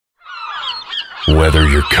Whether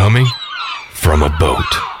you're coming from a boat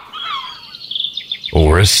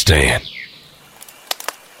or a stand,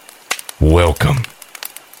 welcome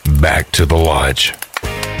back to the Lodge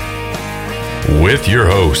with your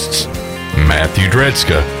hosts, Matthew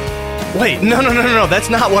Dredska. Wait, no, that's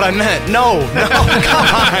not what I meant. No, come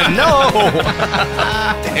on, no.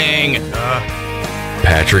 Dang.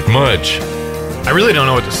 Patrick Mudge. I really don't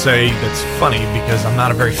know what to say that's funny because I'm not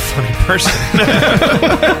a very funny person.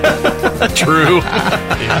 True.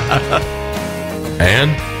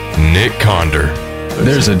 And Nick Conder.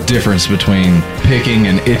 There's a difference between picking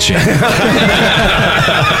and itching. Don't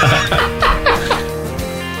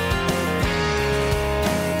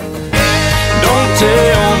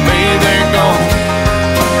tell me they're gone.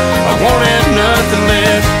 I won't have nothing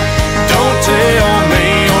left. Don't tell me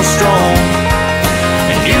you're strong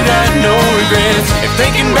and you got no regrets. If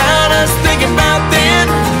thinking about us, thinking about then,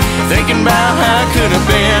 thinking about how it could have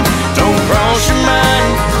been, don't cross your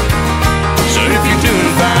mind. So if you're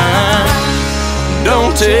doing fine,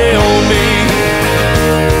 don't tell me.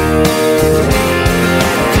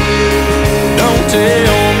 Don't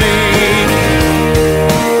tell me.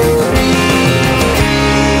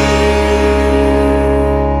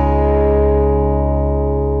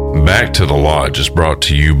 Back to the Lodge is brought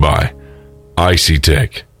to you by Icy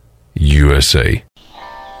Tech USA.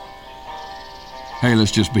 Hey,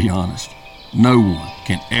 let's just be honest. No one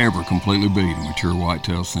can ever completely beat a mature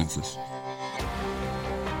whitetail census.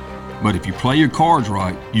 But if you play your cards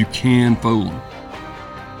right, you can fool them.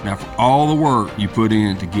 Now, for all the work you put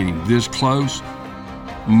in to get him this close,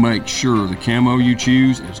 make sure the camo you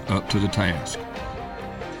choose is up to the task.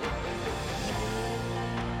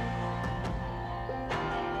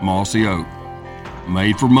 Mossy Oak,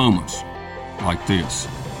 made for moments like this.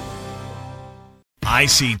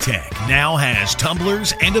 Icy Tech now has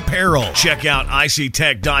tumblers and apparel. Check out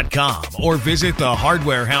icytech.com or visit the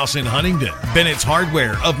Hardware House in Huntingdon, Bennett's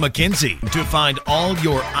Hardware of McKenzie, to find all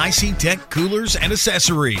your Icy Tech coolers and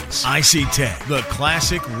accessories. Icy Tech, the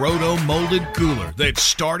classic roto-molded cooler that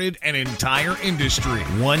started an entire industry.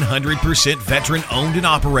 100% veteran-owned and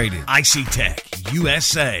operated. Icy Tech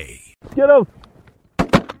USA. Get up.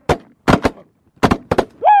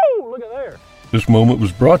 Woo! Look at there. This moment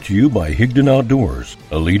was brought to you by Higdon Outdoors,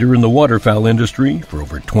 a leader in the waterfowl industry for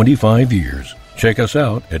over 25 years. Check us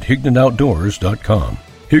out at HigdonOutdoors.com.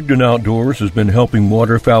 Higdon Outdoors has been helping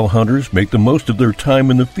waterfowl hunters make the most of their time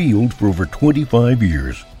in the field for over 25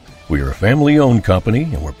 years. We are a family-owned company,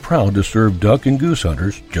 and we're proud to serve duck and goose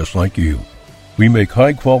hunters just like you. We make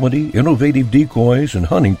high-quality, innovative decoys and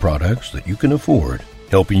hunting products that you can afford,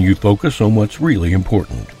 helping you focus on what's really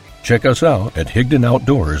important. Check us out at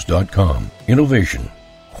HigdonOutdoors.com. Innovation,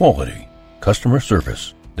 quality, customer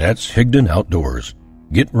service. That's Higdon Outdoors.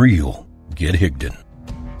 Get real. Get Higdon.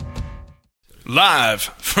 Live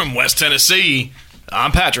from West Tennessee,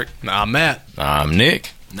 I'm Patrick. I'm Matt. I'm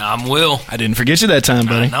Nick. I'm Will. I didn't forget you that time,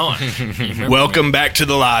 buddy. I know it. Welcome back to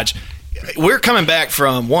the Lodge. We're coming back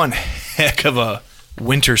from one heck of a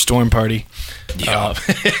winter storm party. Yeah.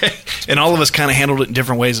 And all of us kind of handled it in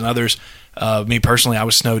different ways than others. Me personally, I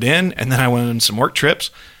was snowed in, and then I went on some work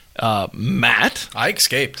trips. Matt, I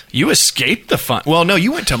escaped. you escaped the fun. Well, no,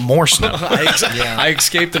 you went to more snow. I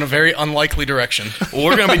escaped in a very unlikely direction. Well,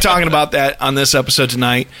 we're going to be talking about that on this episode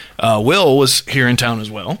tonight. Will was here in town as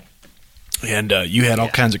well, and you had all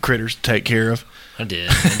kinds of critters to take care of. I did.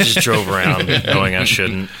 I just drove around knowing I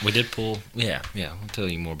shouldn't. We did pull. Yeah. I'll tell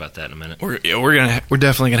you more about that in a minute. We're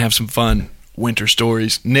definitely gonna have some fun winter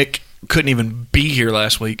stories. Nick couldn't even be here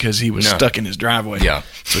last week because he was stuck in his driveway. Yeah,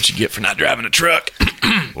 that's what you get for not driving a truck.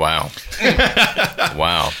 Wow.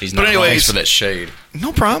 He's But anyways, Thanks for that shade.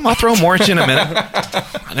 No problem. I'll throw more at you in a minute.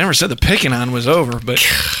 I never said the picking on was over, but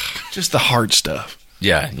just the hard stuff.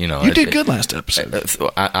 Yeah, You did good last episode.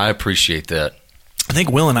 I appreciate that. I think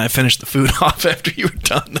Will and I finished the food off after you were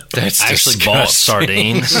done. That's I actually bought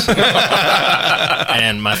sardines,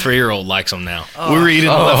 and my 3-year-old likes them now. We were eating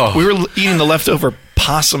the leftover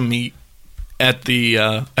possum meat at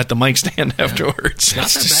the mic stand afterwards.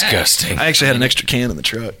 That's disgusting. I actually had an extra can in the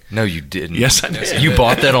truck. No, you didn't. Yes, I did. You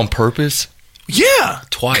bought that on purpose? Yeah.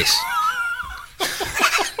 Twice.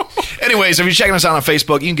 Anyways, if you're checking us out on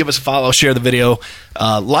Facebook, you can give us a follow, share the video,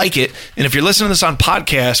 like it. And if you're listening to this on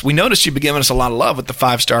podcast, we noticed you've been giving us a lot of love with the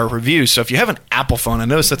 5-star reviews. So if you have an Apple phone, I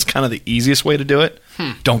notice that's kind of the easiest way to do it.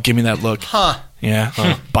 Don't give me that look.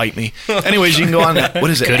 Yeah, bite me. Anyways, you can go on that. What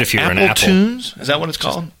is it? Good if you're an Apple Apple. Tunes? Is that what it's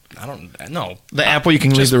called? I don't know. The Apple, you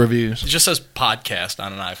can leave the reviews. It just says podcast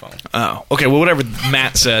on an iPhone. Oh, okay. Well, whatever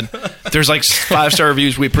Matt said. There's like 5-star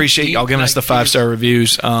reviews. We appreciate y'all giving us the 5-star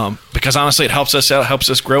reviews because honestly, it helps us out,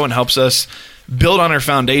 helps us grow, and helps us build on our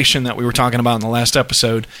foundation that we were talking about in the last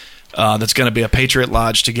episode. That's going to be a Patriot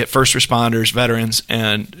Lodge to get first responders, veterans,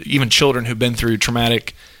 and even children who've been through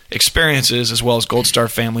traumatic experiences, as well as Gold Star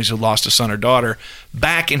families who lost a son or daughter,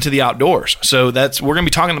 back into the outdoors. So we're going to be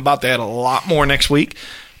talking about that a lot more next week,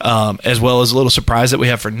 as well as a little surprise that we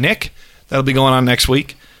have for Nick that'll be going on next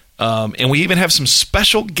week. And we even have some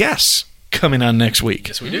special guests coming on next week.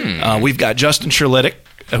 Yes, we do. We've got Justin Sherlitic,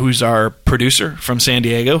 who's our producer from San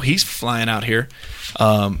Diego. He's flying out here.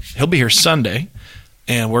 He'll be here Sunday,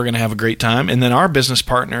 and we're going to have a great time. And then our business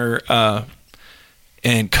partner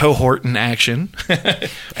and cohort in action,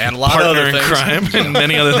 and a lot partner of other in things. crime, and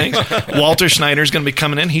many other things. Walter Schneider is going to be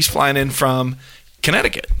coming in. He's flying in from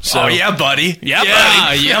Connecticut. So, oh, yeah, buddy. Yeah,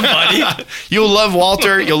 buddy. Yeah, buddy. You'll love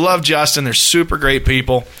Walter. You'll love Justin. They're super great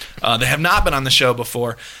people. They have not been on the show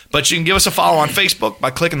before, but you can give us a follow on Facebook by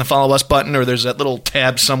clicking the Follow Us button, or there's that little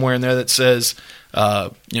tab somewhere in there that says,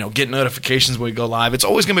 get notifications when we go live. It's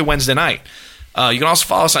always going to be Wednesday night. You can also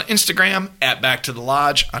follow us on Instagram at Back to the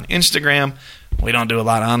Lodge on Instagram. We don't do a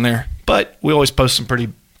lot on there, but we always post some pretty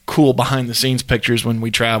cool behind-the-scenes pictures when we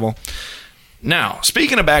travel. Now,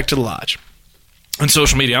 speaking of Back to the Lodge and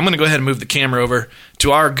social media, I'm going to go ahead and move the camera over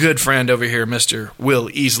to our good friend over here, Mr. Will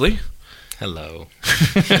Easley. Hello.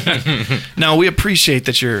 Now, we appreciate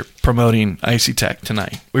that you're promoting Icy Tech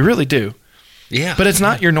tonight. We really do. Yeah. But it's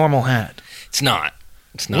not your normal hat. It's not.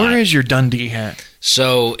 It's not. Where is your Dundee hat?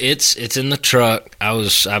 So it's in the truck.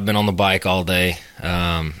 I've been on the bike all day,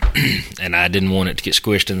 and I didn't want it to get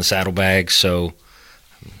squished in the saddlebag, so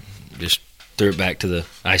just threw it back to the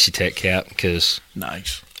Icy Tech cap because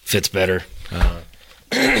nice fits better.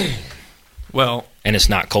 Well, and it's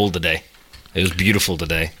not cold today. It was beautiful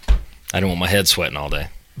today. I didn't want my head sweating all day.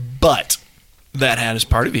 But that hat is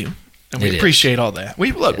part of you, and we appreciate all that.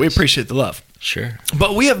 We appreciate the love. Sure.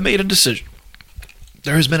 But we have made a decision.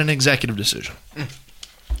 There has been an executive decision.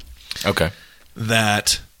 Okay.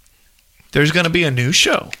 That there's going to be a new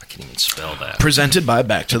show. I can't even spell that. Presented by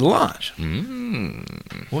Back to the Lodge.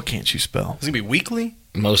 Mm. What can't you spell? Is it going to be weekly?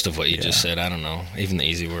 Most of what you just said, I don't know. Even the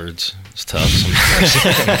easy words. It's tough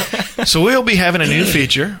sometimes. So we'll be having a new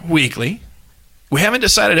feature weekly. We haven't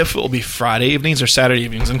decided if it will be Friday evenings or Saturday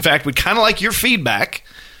evenings. In fact, we'd kind of like your feedback,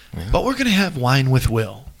 but we're going to have Wine with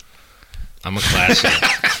Will. I'm a classy.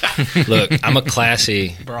 Look, I'm a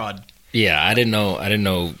classy. Broad. Yeah, I didn't know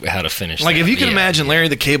how to finish. Like, that. if you can imagine Larry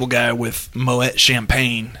the Cable Guy with Moet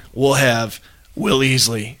Champagne, we'll have Will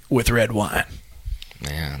Easley with red wine.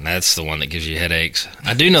 Man, that's the one that gives you headaches.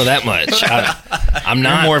 I do know that much. I'm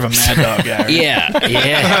not You're more of a Mad Dog guy.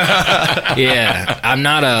 Right? Yeah. I'm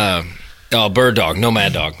not a Bird Dog. No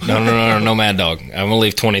Mad Dog. No Mad Dog. I'm gonna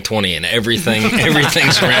leave 2020 and everything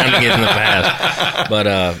surrounding it in the past. But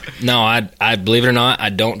no, I believe it or not, I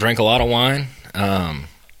don't drink a lot of wine.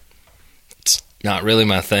 It's not really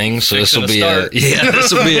my thing. So this will be a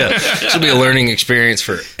learning experience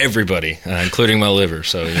for everybody, including my liver.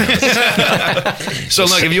 So So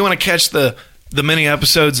look, if you want to catch the mini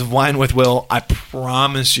episodes of Wine with Will, I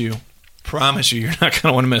promise you you're not going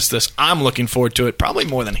to want to miss this. I'm looking forward to it probably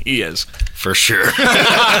more than he is. For sure.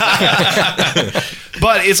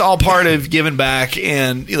 But it's all part of giving back.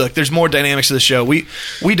 And look, there's more dynamics to the show. We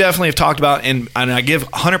definitely have talked about, and I give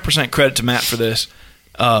 100% credit to Matt for this.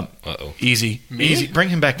 Easy. Bring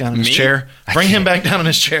him back down in his chair. Bring him back down in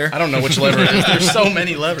his chair. I don't know which lever it is. There's so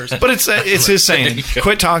many levers. But it's his saying,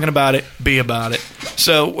 quit talking about it, be about it.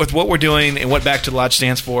 So with what we're doing and what Back to the Lodge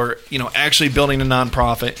stands for, actually building a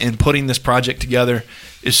nonprofit and putting this project together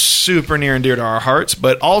is super near and dear to our hearts.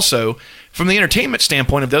 But also from the entertainment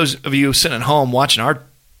standpoint of those of you sitting at home watching our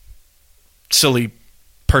silly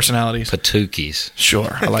personalities. Patookies.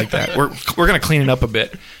 Sure, I like that. We're going to clean it up a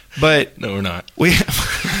bit. But no, we're not. We have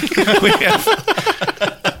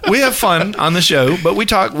fun on the show, but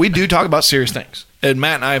we do talk about serious things. And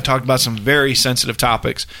Matt and I have talked about some very sensitive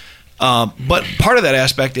topics. But part of that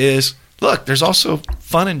aspect is, look, there's also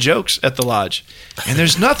fun and jokes at the lodge, and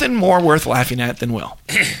there's nothing more worth laughing at than Will.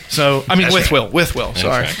 So I mean, with Will.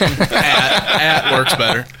 Sorry, at works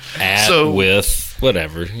better. With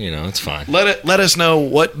whatever, it's fine. Let us know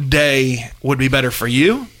what day would be better for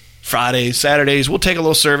you. Fridays, Saturdays. We'll take a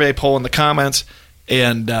little survey poll in the comments,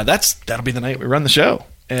 and that'll be the night we run the show.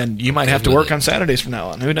 And you might have to work on Saturdays from now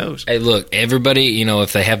on. Who knows? Hey, look, everybody,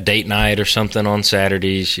 if they have date night or something on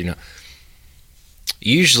Saturdays,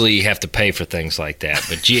 usually you have to pay for things like that.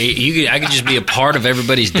 But I could just be a part of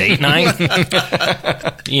everybody's date night,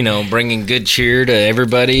 bringing good cheer to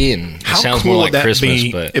everybody. And it sounds cool more like would that Christmas.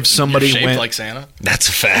 be but if somebody You're shaped went like Santa? That's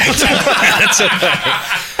a fact. That's a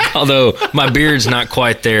fact. Although my beard's not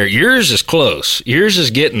quite there. Yours is close. Yours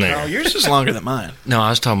is getting there. Oh, yours is longer than mine. No, I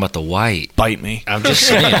was talking about the white. Bite me. I'm just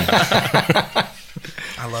saying. I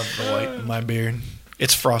love the white in my beard.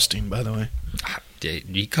 It's frosting, by the way.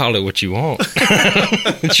 You call it what you want.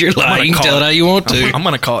 It's your lie. You can tell it how you want to. I'm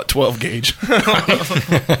going to call it 12 gauge.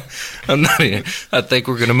 I'm not even, I think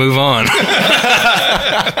we're going to move on.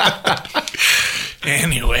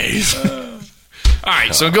 Anyways. All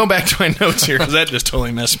right, so go back to my notes here because that just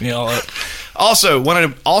totally messed me all up. Also,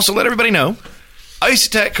 want to also let everybody know,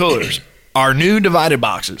 Icy Tech coolers, our new divided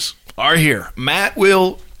boxes are here. Matt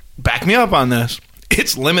will back me up on this.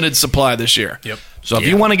 It's limited supply this year. Yep. So if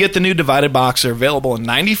you want to get the new divided box, they're available in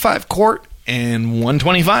 95 quart and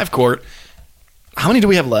 125 quart. How many do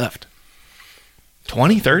we have left?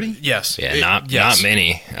 20, 30? Yes. Yeah, not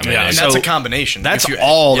many. I mean, and that's a combination. That's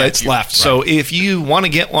all that's left. Right. So if you want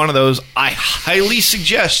to get one of those, I highly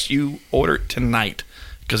suggest you order it tonight.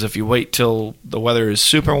 Because if you wait till the weather is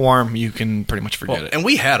super warm, you can pretty much forget it. And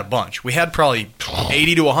we had a bunch. We had probably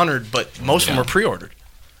 80 to 100, but most of them were pre-ordered.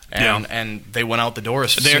 And they went out the door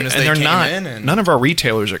as soon as they came in. And none of our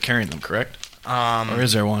retailers are carrying them, correct? Or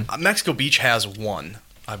is there one? Mexico Beach has one,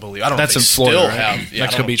 I believe. I don't That's know if they in Florida, still right? have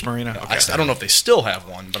Mexico Beach Marina. Okay. I don't know if they still have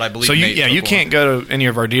one, but I believe so. You can't go to any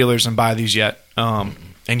of our dealers and buy these yet, and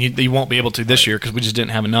you won't be able to this year because we just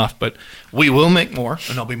didn't have enough. But we will make more,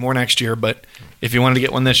 and there'll be more next year. But if you wanted to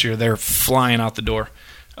get one this year, they're flying out the door.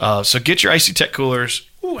 So get your Icy Tech coolers.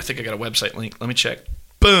 Ooh, I think I got a website link. Let me check.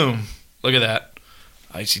 Boom! Look at that.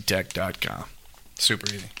 IcyTech.com.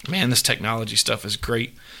 Super easy. Man, this technology stuff is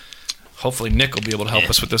great. Hopefully Nick will be able to help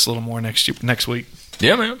us with this a little more next week.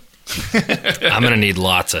 Yeah, man. I'm going to need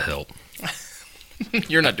lots of help.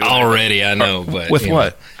 You're not doing already, it. I know. But with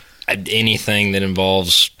what? Anything that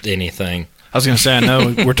involves anything. I was going to say, I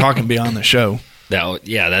know we're talking beyond the show. I don't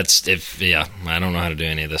know how to do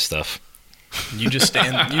any of this stuff. You just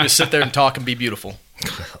sit there and talk and be beautiful.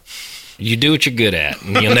 You do what you're good at,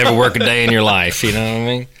 and you'll never work a day in your life. You know what I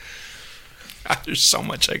mean? There's so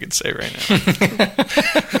much I could say right now.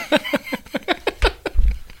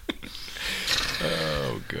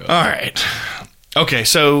 Oh, God. All right. Okay,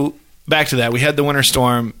 so back to that. We had the winter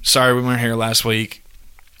storm. Sorry we weren't here last week.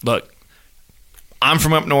 Look, I'm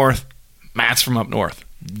from up north. Matt's from up north.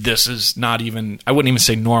 This is not even, I wouldn't even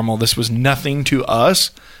say normal. This was nothing to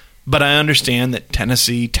us, but I understand that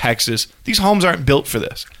Tennessee, Texas, these homes aren't built for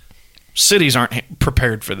this. Cities aren't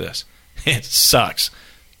prepared for this. It sucks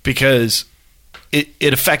because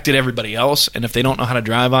it affected everybody else, and if they don't know how to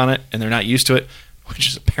drive on it and they're not used to it, which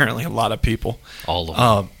is apparently a lot of people. All of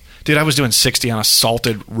them. Dude, I was doing 60 on a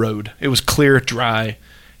salted road. It was clear, dry, and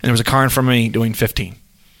there was a car in front of me doing 15.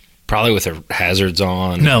 Probably with their hazards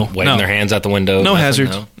on. Waving their hands out the window. No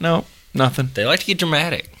hazards. No, nothing. They like to get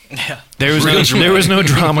dramatic. Yeah. There was no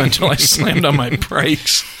drama until I slammed on my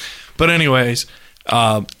brakes. But anyways,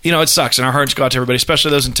 it sucks, and our hearts go out to everybody,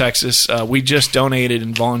 especially those in Texas. We just donated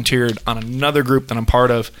and volunteered on another group that I'm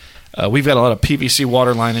part of. We've got a lot of PVC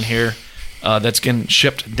water line in here that's getting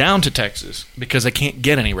shipped down to Texas because they can't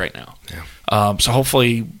get any right now. Yeah. So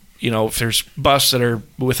hopefully, if there's buses that are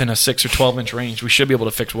within a 6 or 12-inch range, we should be able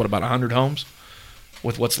to fix, about 100 homes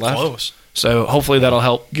with what's left? Close. So hopefully that'll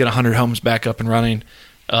help get 100 homes back up and running.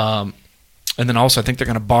 And then also, I think they're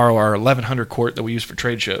going to borrow our 1,100 quart that we use for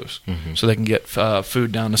trade shows, so they can get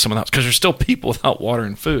food down to some of the house. Because there's still people without water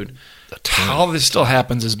and food. How this still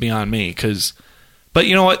happens is beyond me. But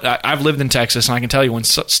you know what? I've lived in Texas, and I can tell you when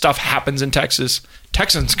stuff happens in Texas,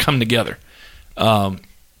 Texans come together. But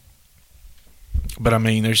I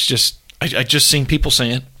mean, there's just I just seen people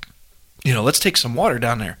saying, let's take some water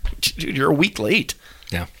down there. Dude, you're a week late.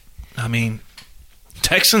 Yeah. I mean,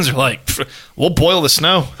 Texans are like, we'll boil the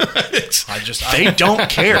snow. They don't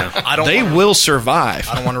care. They will survive.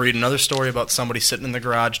 I don't want to read another story about somebody sitting in the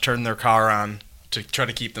garage, turning their car on to try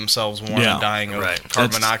to keep themselves warm and dying of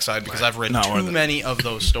carbon monoxide because I've read too many of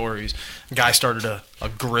those stories. A guy started a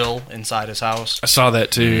grill inside his house. I saw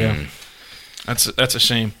that too, yeah. That's a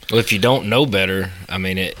shame. Well, if you don't know better, I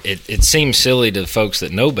mean, it seems silly to folks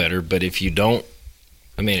that know better, but if you don't,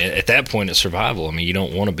 I mean, at that point, it's survival. I mean, you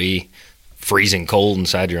don't want to be freezing cold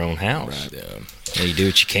inside your own house. Right. Yeah. You do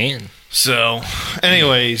what you can. So,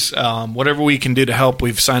 anyways, whatever we can do to help,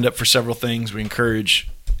 we've signed up for several things. We encourage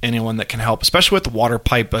anyone that can help, especially with the water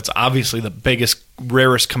pipe. That's obviously the biggest,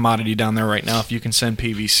 rarest commodity down there right now. If you can send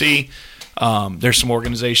PVC, there's some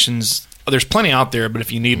organizations. There's plenty out there, but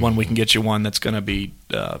if you need one, we can get you one that's going to be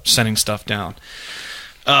sending stuff down.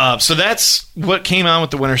 So that's what came on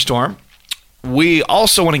with the winter storm. We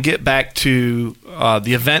also want to get back to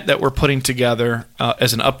the event that we're putting together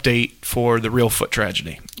as an update for the Real Foot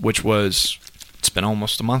tragedy, which was, it's been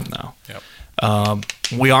almost a month now. Yep.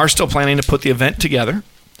 We are still planning to put the event together.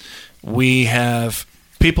 We have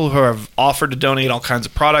people who have offered to donate all kinds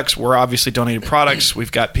of products. We're obviously donating products.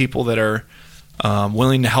 We've got people that are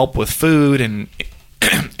willing to help with food and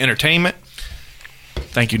entertainment.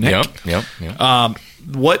 Thank you, Nick. Yep.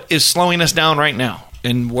 What is slowing us down right now,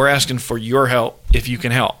 and we're asking for your help if you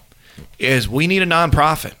can help, is we need a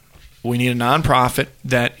nonprofit. We need a nonprofit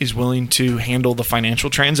that is willing to handle the financial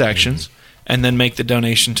transactions and then make the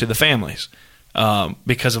donation to the families.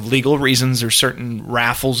 Because of legal reasons, there's certain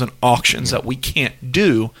raffles and auctions that we can't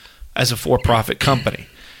do as a for-profit company.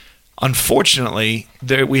 Unfortunately,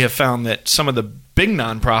 we have found that some of the big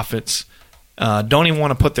nonprofits don't even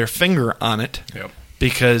want to put their finger on it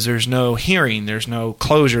because there's no hearing, there's no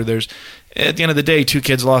closure. There's, at the end of the day, 2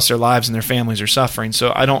 kids lost their lives and their families are suffering.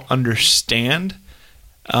 So I don't understand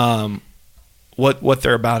what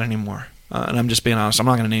they're about anymore. And I'm just being honest. I'm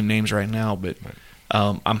not going to name names right now, but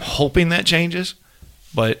I'm hoping that changes.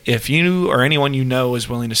 But if you or anyone you know is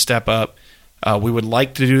willing to step up, we would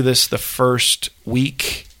like to do this the first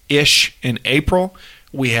week-ish in April.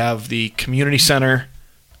 We have the community center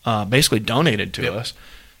basically donated to us.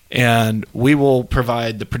 And we will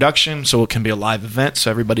provide the production so it can be a live event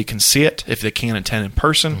so everybody can see it if they can't attend in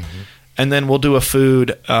person. And then we'll do a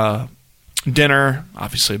food dinner.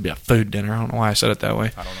 Obviously, it'd be a food dinner. I don't know why I said it that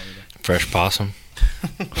way. I don't know either. Fresh possum.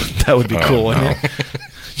 That would be cool, wouldn't it?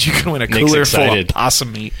 You can win a cooler full of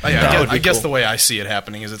possum meat. I guess the way I see it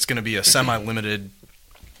happening is it's going to be a semi-limited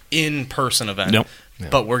in-person event.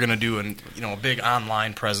 But we're going to do a big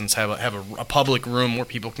online presence, have a public room where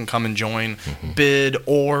people can come and join, bid,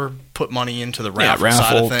 or put money into the raffle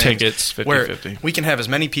side of things. Tickets, 50-50. We can have as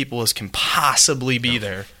many people as can possibly be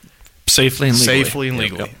there. Safely and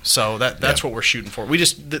legally. Yep. So that's what we're shooting for. We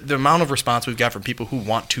just the amount of response we've got from people who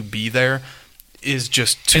want to be there is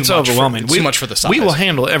just too much. Overwhelming. Too much for the size. We will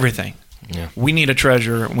handle everything. Yeah. We need a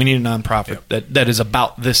treasurer. We need a nonprofit that is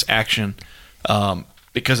about this action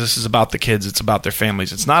because this is about the kids. It's about their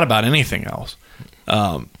families. It's not about anything else.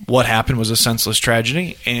 What happened was a senseless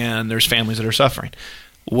tragedy, and there's families that are suffering.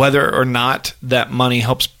 Whether or not that money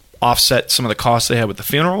helps offset some of the costs they had with the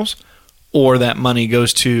funerals, or that money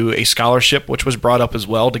goes to a scholarship, which was brought up as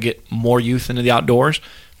well to get more youth into the outdoors,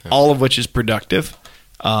 all of which is productive.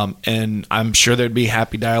 And I'm sure there'd be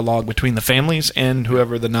happy dialogue between the families and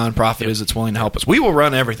whoever the nonprofit is that's willing to help us. We will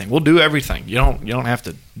run everything. We'll do everything. You don't have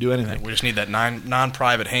to do anything. We just need that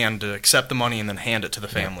non-private hand to accept the money and then hand it to the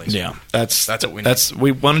families. Yeah, that's what we need.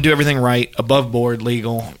 We want to do everything right, above board,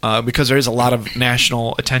 legal, because there is a lot of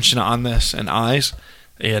national attention on this and eyes,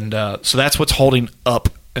 and so that's what's holding up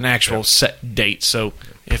an actual set date. So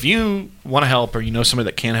if you want to help or you know somebody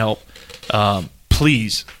that can help,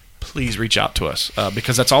 please reach out to us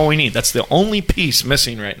because that's all we need. That's the only piece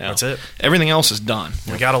missing right now. That's it. Everything else is done.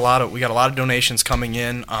 We got a lot of donations coming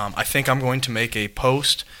in. I think I'm going to make a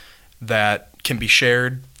post that can be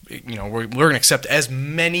shared. We're going to accept as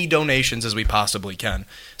many donations as we possibly can.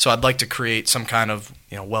 So I'd like to create some kind of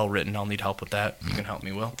well written. I'll need help with that. You can help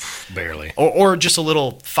me, Will. Barely. Or just a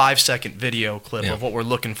little 5-second video clip of what we're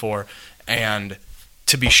looking for, and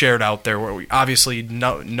to be shared out there. Where we obviously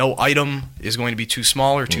no item is going to be too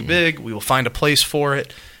small or too big. We will find a place for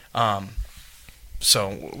it.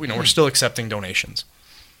 So we're still accepting donations.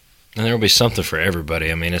 And there will be something for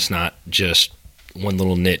everybody. I mean, it's not just one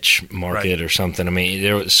little niche market or something. I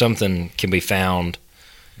mean, something can be found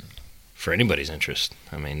for anybody's interest.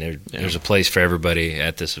 I mean, there's a place for everybody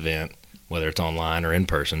at this event, whether it's online or in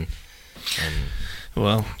person.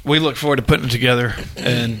 Well, we look forward to putting it together.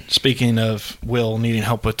 And speaking of Will needing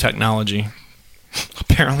help with technology,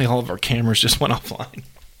 apparently all of our cameras just went offline.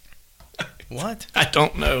 What? I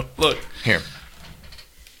don't know. Look. Here.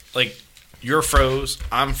 Like, you're froze,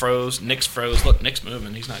 I'm froze, Nick's froze. Look, Nick's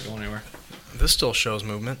moving. He's not going anywhere. This still shows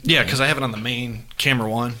movement. Yeah, because I have it on the main camera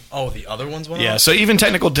one. Oh, the other ones went off? So even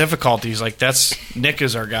technical difficulties, like Nick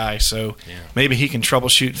is our guy, so maybe he can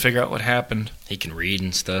troubleshoot and figure out what happened. He can read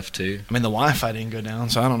and stuff, too. I mean, the Wi-Fi didn't go down,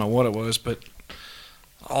 so I don't know what it was, but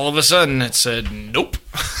all of a sudden it said, nope.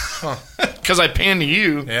 Because I panned to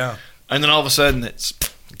you. Yeah. And then all of a sudden it's...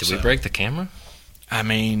 Did we break the camera? I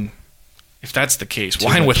mean... If that's the case,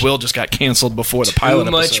 Wine with Will just got canceled before the pilot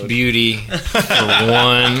episode. Too much beauty for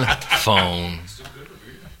one phone.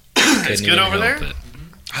 It's good over there?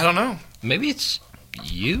 I don't know. Maybe it's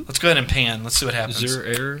you? Let's go ahead and pan. Let's see what happens. Is there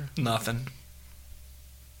error? Nothing.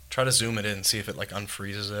 Try to zoom it in and see if it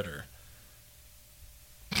unfreezes it or...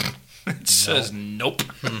 It says nope.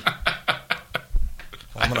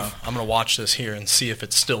 I'm gonna watch this here and see if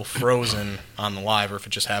it's still frozen on the live or if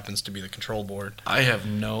it just happens to be the control board. I have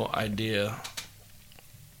no idea.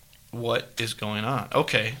 what is going on.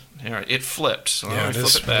 Okay, all right, it flipped. So Yeah, let me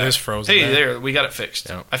flip it back. it is frozen. Hey, there. there, we got it fixed.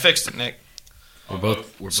 Yeah. I fixed it, Nick.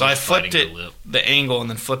 We're So I flipped fighting it, the lip. the angle, and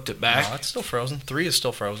then flipped it back. No, it's still frozen. 3 is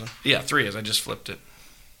still frozen. Yeah, 3 is. I just flipped it.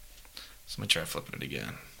 So let me try flipping it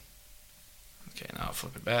again. Okay, now I'll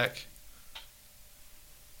flip it back.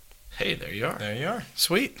 Hey, there you are. There you are.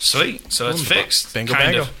 Sweet. Sweet. So it's fixed. Bingo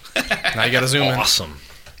kind bango. of. Now you got to zoom in. Awesome.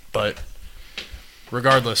 But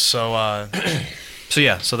regardless, so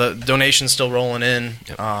so the donation's still rolling in.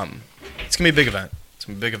 Yep. It's gonna be a big event. It's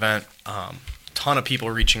gonna be a big event. Ton of people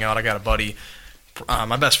reaching out. I got a buddy,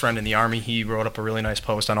 my best friend in the Army. He wrote up a really nice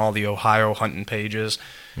post on all the Ohio hunting pages.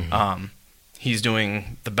 Mm-hmm. He's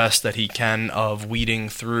doing the best that he can of weeding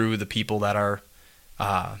through the people that are,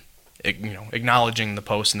 acknowledging the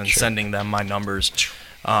post and then sending them my numbers.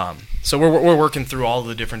 So we're working through all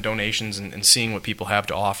the different donations and seeing what people have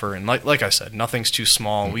to offer. And like I said, nothing's too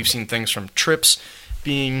small. Mm-hmm. We've seen things from trips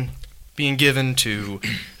being given to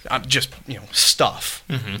just stuff.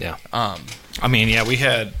 Mm-hmm. Yeah. I mean, yeah,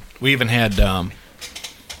 we even had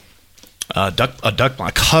a duck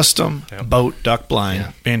blind, custom boat duck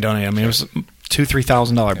blind being donated. I mean, it was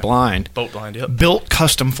 $2,000-$3,000 blind, Boat blind, yep. built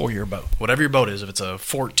custom for your boat. Whatever your boat is, if it's a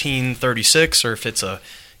 1436 or if it's a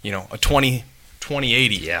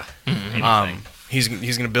 2080. Yeah. He's going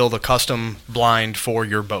to build a custom blind for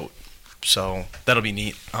your boat. So that'll be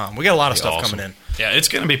neat. We got a lot of stuff awesome. coming in. Yeah, it's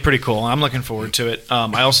going to be pretty cool. I'm looking forward to it.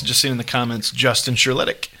 I also just seen in the comments Justin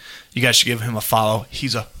Sherlitic. You guys should give him a follow.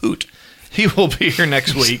 He's a hoot. He will be here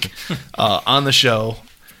next week on the show.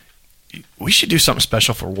 We should do something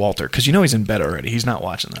special for Walter because he's in bed already. He's not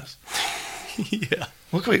watching this. Yeah.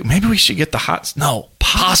 Maybe we should get the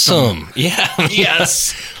Possum. Yeah.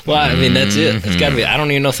 Yes. Well, I mean, that's it. It's got to be. I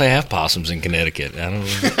don't even know if they have possums in Connecticut. I don't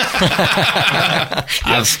know.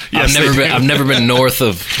 I've never been north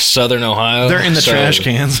of southern Ohio. They're in the trash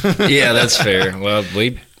cans. Yeah, that's fair. Well,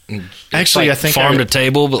 Actually, like I think farm to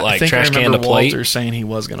table, but like trash can to plate. Walter saying he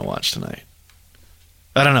was going to watch tonight.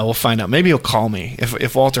 I don't know. We'll find out. Maybe he'll call me.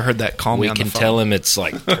 If Walter heard that, call me on the phone. We can tell him it's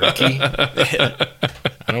like turkey.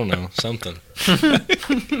 I don't know. Something.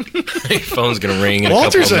 Phone's going to ring in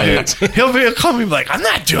Walter's a couple of minutes. He'll call me like, I'm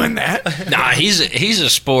not doing that. Nah, he's a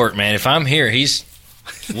sport, man. If I'm here,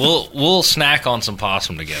 we'll snack on some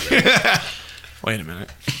possum together. Wait a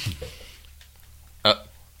minute.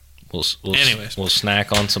 We'll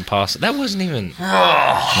snack on some possum. That wasn't even.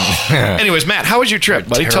 Anyways, Matt, how was your trip,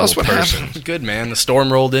 buddy? Tell us what happened. Good, man. The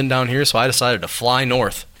storm rolled in down here, so I decided to fly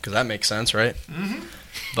north because that makes sense, right? Mm-hmm.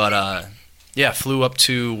 But flew up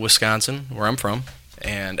to Wisconsin, where I'm from,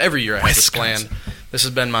 and every year I have this plan. This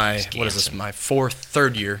has been my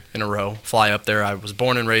third year in a row. Fly up there. I was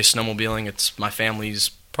born and raised snowmobiling. It's my family's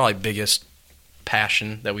probably biggest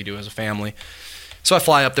passion that we do as a family. So I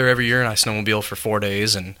fly up there every year and I snowmobile for 4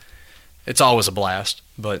 days, and it's always a blast.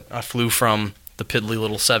 But I flew from the piddly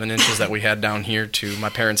little 7 inches that we had down here to my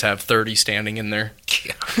parents have 30 standing in their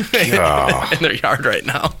in their yard right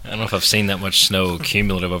now. I don't know if I've seen that much snow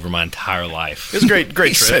cumulative over my entire life. It was a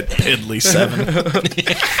great trip. Said piddly 7.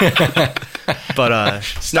 But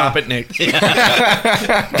stop it, Nick.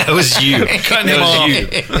 That was you. That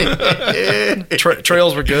was you.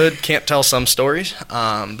 Trails were good. Can't tell some stories,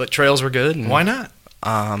 but trails were good. And, why not?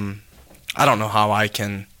 I don't know how I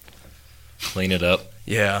can clean it up.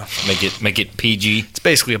 Yeah, make it PG. It's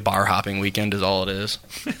basically a bar hopping weekend, is all it is.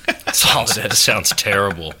 That's all it is. Sounds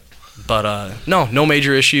terrible. But no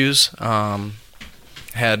major issues.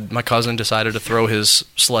 Had my cousin decided to throw his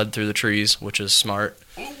sled through the trees, which is smart.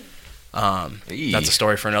 That's a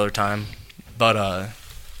story for another time. But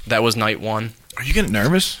that was night 1. Are you getting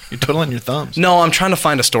nervous? You're twiddling your thumbs. No, I'm trying to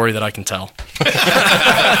find a story that I can tell.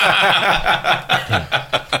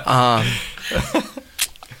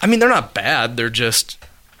 I mean, they're not bad. They're just,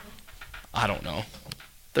 I don't know.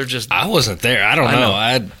 They're just. I wasn't there. I don't know.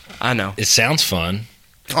 I know. It sounds fun.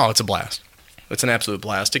 Oh, it's a blast. It's an absolute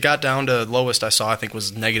blast. It got down to lowest I saw, I think,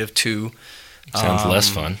 was -2. Sounds less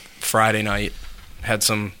fun. Friday night. Had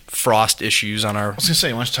some frost issues on our. I was going to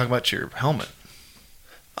say, why don't you talk about your helmet?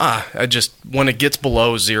 When it gets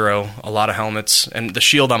below 0, a lot of helmets, and the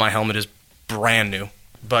shield on my helmet is brand new,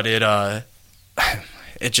 but it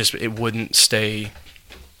wouldn't stay.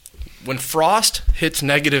 When frost hits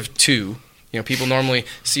 -2, people normally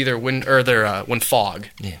see their wind or their wind fog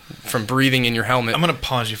from breathing in your helmet. I'm going to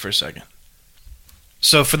pause you for a second.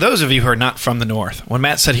 So for those of you who are not from the north, when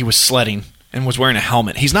Matt said he was sledding and was wearing a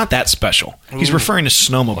helmet, he's not that special. He's referring to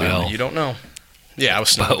snowmobiling. Well, you don't know. Yeah, I was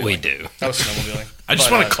snowmobiling. But we do. I was snowmobiling. I just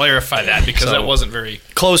want to clarify that because that wasn't very...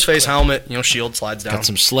 Closed face helmet, shield slides down. Got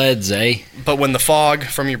some sleds, eh? But when the fog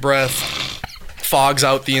from your breath fogs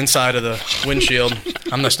out the inside of the windshield.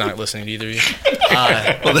 I'm just not listening to either of you.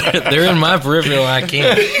 Well, they're in my peripheral. I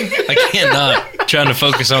can't not trying to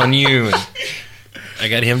focus on you. And I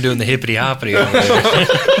got him doing the hippity hoppity over there.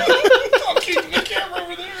 I'm keeping the camera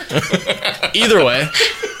over there. Either way.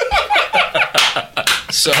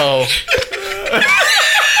 So.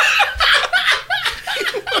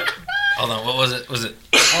 Hold on, what was it?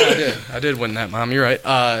 Oh, I did win that, Mom. You're right.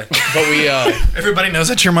 But we. Everybody knows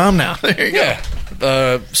that's your mom now. There you go.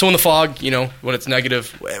 So in the fog, when it's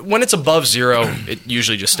negative, when it's above 0, it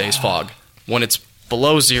usually just stays fog. When it's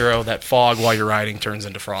below 0, that fog while you're riding turns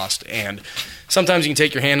into frost. And sometimes you can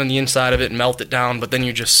take your hand on the inside of it and melt it down, but then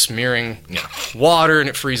you're just smearing water and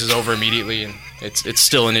it freezes over immediately, and it's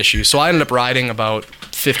still an issue. So I ended up riding about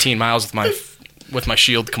 15 miles with my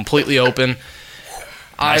shield completely open.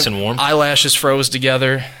 Nice and warm. Eyelashes froze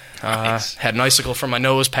together. Nice. Had an icicle from my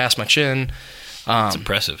nose past my chin. It's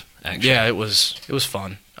impressive, actually. Yeah, it was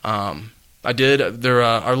fun. I did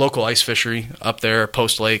our local ice fishery up there,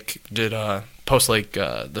 Post Lake. The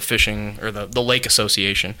fishing or the Lake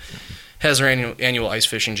Association has their annual ice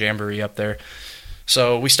fishing jamboree up there.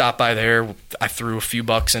 So we stopped by there. I threw a few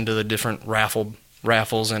bucks into the different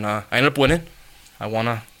raffles, and I ended up winning. I won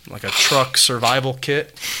a truck survival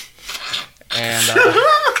kit. And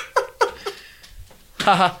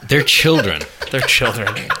they're children. They're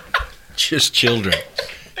children. Just children.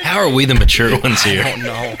 How are we the mature ones here?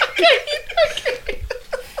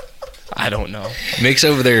 I don't know. Mick's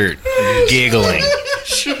over there giggling.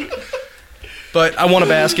 But I won a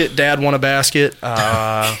basket. Dad won a basket.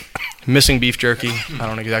 Missing beef jerky. I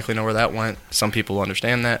don't exactly know where that went. Some people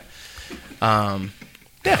understand that.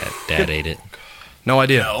 Dad ate it. No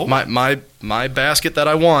idea. No. My basket that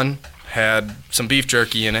I won had some beef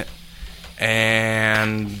jerky in it,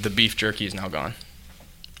 and the beef jerky is now gone.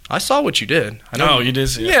 I saw what you did. I know you did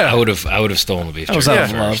see it. Yeah. I would have stolen the beef jerky. That was out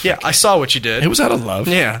of love. Yeah, I saw what you did. It was out of love.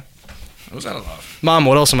 Yeah. It was out of love. Mom,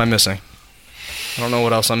 what else am I missing? I don't know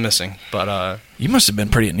what else I'm missing, but you must have been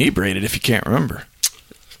pretty inebriated if you can't remember.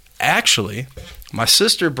 Actually, my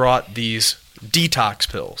sister brought these detox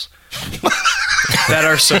pills that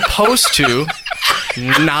are supposed to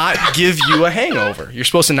not give you a hangover. You're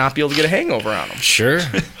supposed to not be able to get a hangover on them. Sure.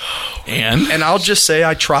 And I'll just say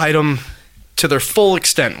I tried them to their full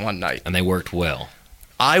extent one night. And they worked well.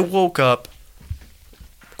 I woke up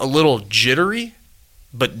a little jittery,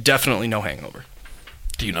 but definitely no hangover.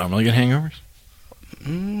 Do you normally get hangovers?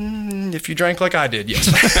 If you drank like I did, yes.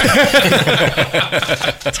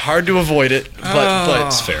 It's hard to avoid it, but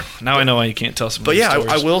it's fair. Now I know why you can't tell some. But yeah,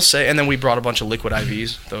 I will say, and then we brought a bunch of liquid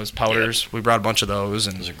IVs, those powders. Yep. We brought a bunch of those,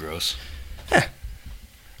 and those are gross.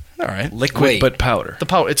 All right, liquid but powder.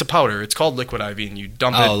 It's a powder. It's called liquid IV, and you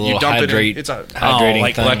dump it. You dump it in. It's a hydrating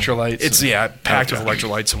like thing. Electrolytes. It's packed with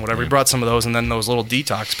electrolytes and whatever. We brought some of those, and then those little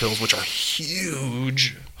detox pills, which are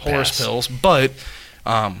huge horse pills, but.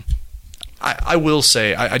 I will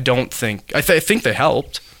say I don't think I think they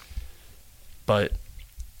helped, but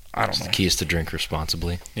I don't know. The key is to drink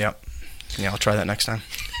responsibly. Yep. Yeah, I'll try that next time.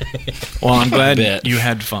 Well, I'm glad you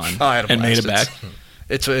had fun and made it back.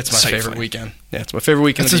 It's my favorite weekend. Yeah, it's my favorite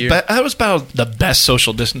weekend of the year. That was about the best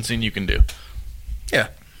social distancing you can do. Yeah.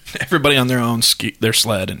 Everybody on their own their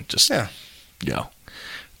sled and just go.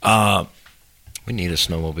 We need a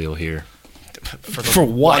snowmobile here. For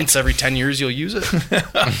what? Once every 10 years you'll use it?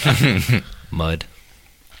 Mud.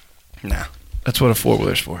 Nah. That's what a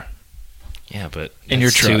four-wheeler's for. Yeah, but in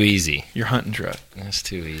your truck. Too easy. Your hunting truck. That's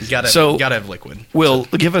too easy. You gotta have liquid. Will,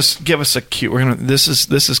 give us a cue. This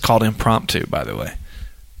is called impromptu, by the way.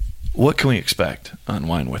 What can we expect on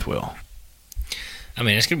Wine with Will? I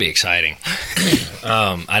mean, it's gonna be exciting.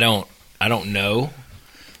 I don't know,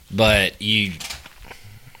 but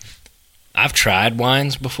I've tried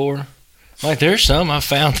wines before. Like, there's some I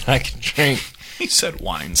found that I can drink. He said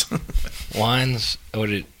wines. Wines?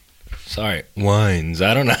 Wines.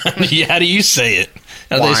 I don't know. How do you say it?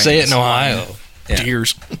 How do they say it in Ohio? Yeah.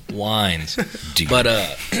 Deers. Wines. But,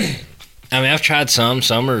 I mean, I've tried some.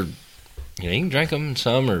 Some are, you can drink them.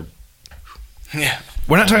 Some are... Yeah.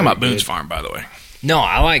 We're not talking about Boone's Farm, by the way. No,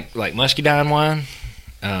 I like muscadine wine.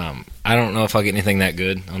 I don't know if I'll get anything that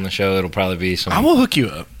good on the show. It'll probably be some... I will hook you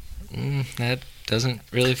up. That doesn't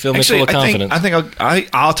really fill me full of confidence. I think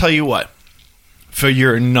I'll tell you what. For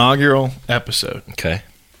your inaugural episode, okay,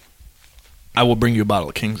 I will bring you a bottle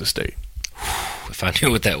of King's Estate. If I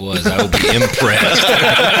knew what that was, I would be impressed.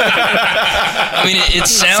 I mean, it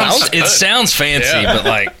sounds fancy, but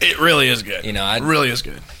like it really is good. It really is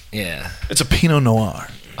good. Yeah, it's a Pinot Noir.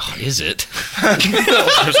 Oh, is it?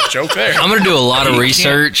 There's a joke there. I'm going to do a lot of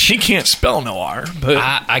research. He can't spell noir, but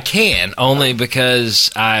I can, only because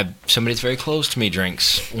somebody that's very close to me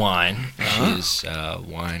drinks wine. She's a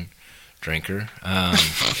wine drinker.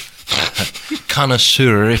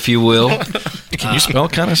 Connoisseur, if you will. Can you spell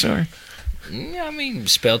connoisseur? Yeah, I mean,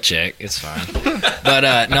 spell check. It's fine.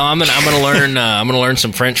 But no, I'm gonna learn. I'm gonna learn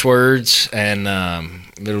some French words, and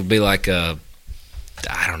it'll be like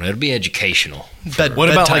I don't know. It'll be educational. What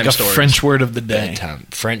about like a French word of the day? Bedtime.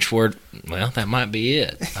 French word. Well, that might be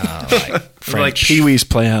it. Like Pee-wee's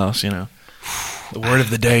Playhouse, you know. The word of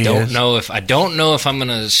the day I don't know if I'm going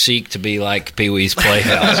to seek to be like Pee-wee's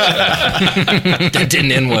Playhouse. That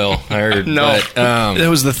didn't end well, I heard. No. But, that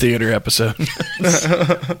was the theater episode.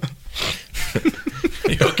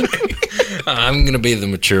 Okay. I'm going to be the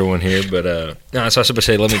mature one here, but no, so I was supposed to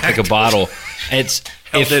say, let me pick a bottle.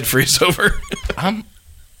 Hell did freeze over.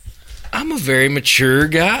 I'm a very mature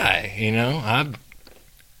guy, you know. I'm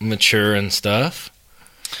mature and stuff.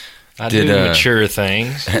 I do mature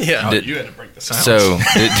things. Yeah, you had to break the silence. So,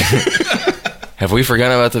 have we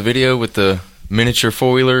forgotten about the video with the miniature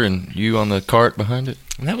four-wheeler and you on the cart behind it?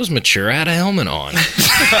 That was mature. I had a helmet on.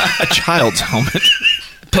 A child's helmet.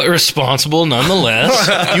 But responsible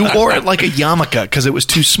nonetheless. You wore it like a yarmulke because it was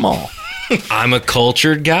too small. I'm a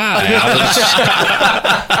cultured guy.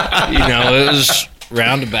 It was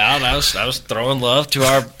roundabout. I was throwing love to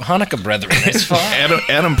our Hanukkah brethren. It's fine.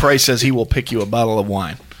 Adam Price says he will pick you a bottle of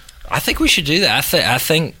wine. I think we should do that. I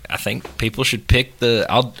think people should pick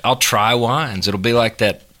I'll try wines. It'll be like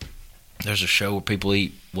that. There's a show where people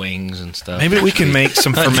eat wings and stuff. Maybe we can make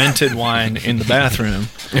some fermented wine in the bathroom.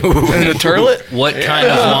 In the toilet? What kind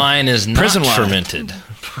of wine is not Prison wine. fermented?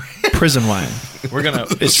 Prison wine. We're gonna,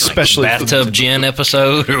 especially bathtub gin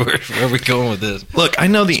episode, or where are we going with this? Look, I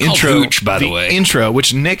know the It's called intro, Hooch, by the way. intro,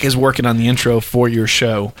 which Nick is working on the intro for your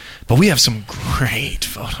show, but we have some great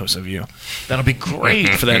photos of you. That'll be great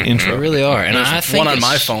for that intro. They really are, and There's I think one on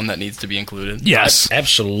my phone that needs to be included. Yes,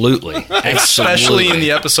 absolutely, especially in the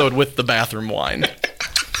episode with the bathroom wine.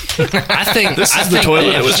 I think This is I the think toilet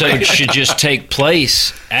the that was episode should just take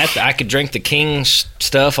place I could drink the king's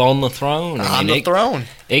stuff on the throne. On the throne.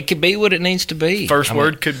 It could be what it needs to be. First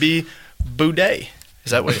word could be boudet.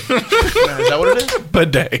 Is that what? Is that what it is?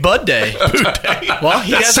 Bidet. Bud day. Well,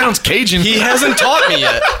 That sounds Cajun. He hasn't taught me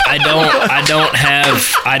yet.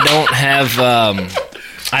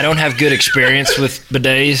 I don't have good experience with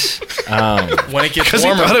bidets. When it gets Because he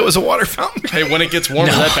warmer, thought it was a water fountain. hey, when it gets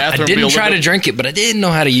warmer, No, that bathroom. I didn't try to drink it, but I didn't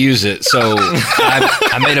know how to use it, so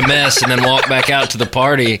I made a mess and then walked back out to the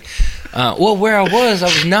party. Where I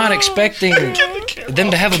was not expecting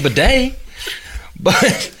them to have a bidet,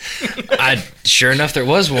 but sure enough, there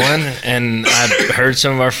was one, and I heard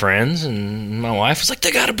some of our friends, and my wife was like,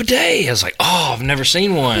 "They got a bidet." I was like, "Oh, I've never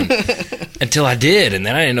seen one," until I did, and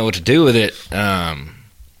then I didn't know what to do with it.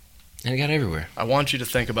 And it got everywhere. I want you to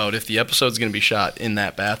think about if the episode's going to be shot in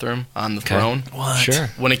that bathroom on the throne. What? Sure.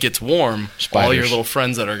 When it gets warm, Spiders. all your little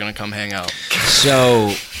friends that are going to come hang out.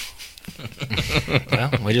 So, well,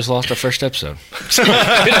 we just lost our first episode. Good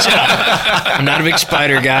job. I'm not a big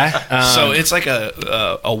spider guy. So it's like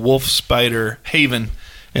a wolf spider haven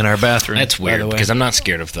in our bathroom. That's by weird the way. because I'm not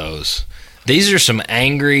scared of those. These are some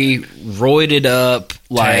angry, roided up,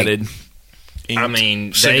 like Tatted. I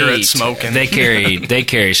mean, Cigarette smoking. They carry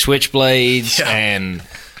switchblades and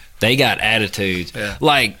they got attitudes. Yeah.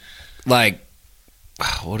 Like,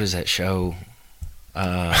 what is that show?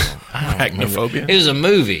 Arachnophobia. It was a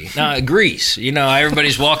movie. No, Grease. You know,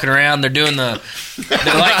 everybody's walking around. They're doing they're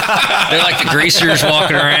like the greasers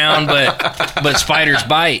walking around, but spiders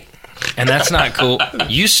bite, and that's not cool.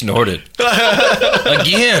 You snorted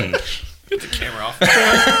again. Get the camera off.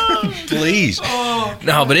 Please.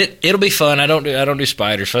 No, but it'll be fun. I don't do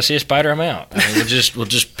spiders. If I see a spider, I'm out. I mean, we'll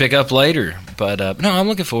just pick up later. But no, I'm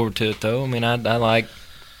looking forward to it though. I mean, I like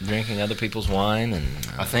drinking other people's wine, and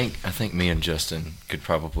I think me and Justin could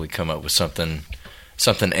probably come up with something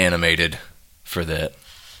animated for that.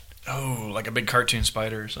 Oh, like a big cartoon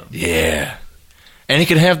spider or something. Yeah. And he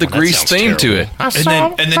could have the Grease sounds theme to terrible.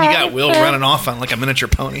 it. And then you got Will running off on like a miniature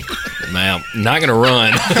pony. man, I'm not gonna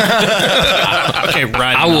run. Okay,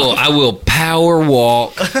 right. I will power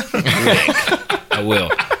walk. Rick. I will.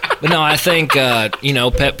 But no, I think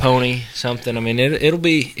pet pony something. I mean, it'll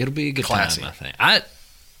be a good Classy. time. I think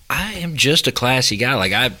I am just a classy guy.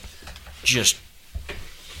 Like I just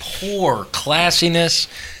pour classiness,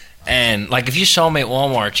 and like if you saw me at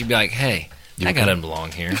Walmart, you'd be like, "Hey, that guy doesn't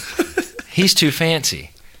belong here. He's too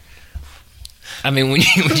fancy." I mean, when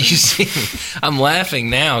you see me, I'm laughing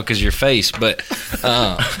now because your face, but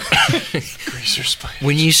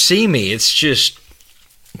when you see me, it's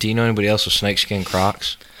Do you know anybody else with snakeskin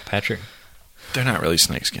Crocs, Patrick? They're not really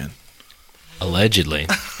snakeskin. Allegedly.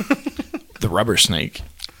 The rubber snake.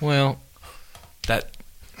 Well, that.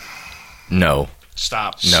 No.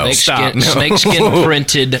 Stop. No. Snakeskin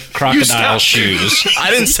printed crocodile shoes. I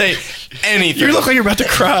didn't say anything. You look like you're about to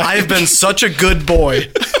cry. I've been such a good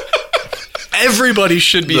boy. Everybody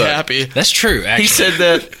should be happy. That's true, actually. He said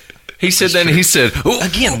that. And he said, ooh.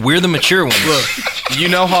 Again, we're the mature ones. Look, you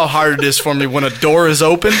know how hard it is for me when a door is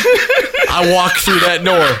open? I walk through that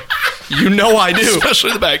door. You know I do.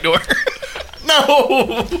 Especially the back door.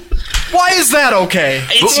 No. Why is that okay?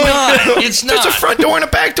 It's not. It's not. There's a front door and a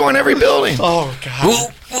back door in every building. Oh,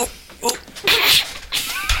 God.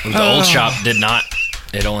 The old shop did not.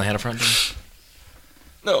 It only had a front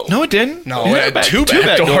door. No, it didn't. No, it had two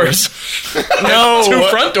back doors. No. 2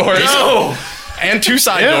 front doors. No. And 2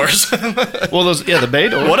 side doors. Well, the bay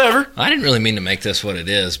door. Whatever. I didn't really mean to make this what it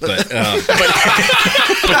is, but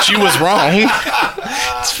but you was wrong.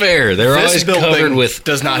 It's fair. They're always covered with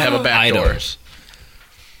does not have a back doors.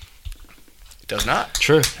 It does not.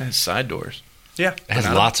 True. It has side doors. Yeah. It has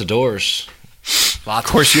lots of doors. Of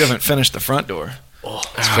course, you haven't finished the front door.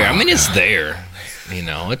 That's fair. I mean, it's there. You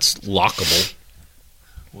know, it's lockable.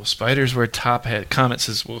 Will spiders wear top hat? Comment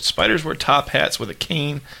says, will spiders wear top hats with a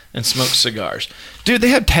cane and smoke cigars? Dude, they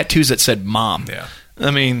had tattoos that said mom. Yeah.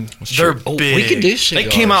 I mean, they're big. We could do cigars. They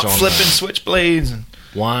came out on flipping switchblades. And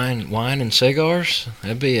wine and cigars?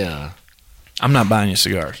 That'd be a... I'm not buying you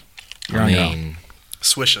cigars. I mean...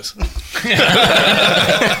 Swishes.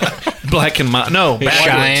 Black and no,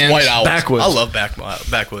 Cheyennes. White owls. Backwoods. I love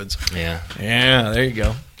backwoods. Yeah. Yeah, there you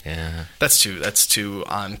go. Yeah. That's too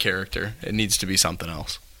on character. It needs to be something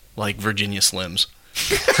else. Like Virginia Slims.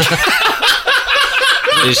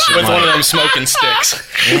 With one of them smoking sticks.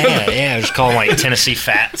 Yeah. Just call them like Tennessee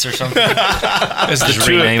Fats or something. As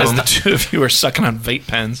the two of you are sucking on vape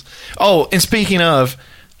pens. Oh, and speaking of,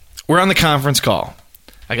 we're on the conference call.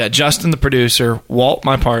 I got Justin, the producer, Walt,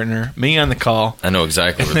 my partner, me on the call. I know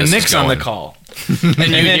exactly where and this Nick's is going. on the call.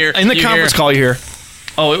 And in the conference call, you hear,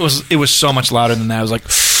 oh, it was so much louder than that. I was like,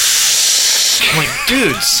 I'm like,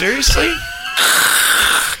 dude, seriously?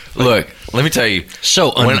 Look, let me tell you.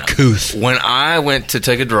 So uncouth. When I went to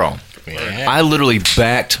take a draw, Yeah. I literally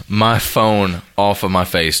backed my phone off of my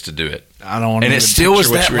face to do it. I don't want to. And it still was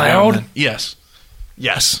that loud? Yes.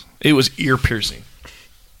 It was ear piercing.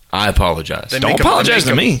 I apologize. Don't apologize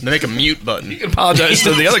to me. They make a mute button. You can apologize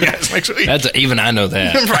to the other guys next week. Even I know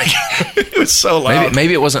that. Right. It was so loud.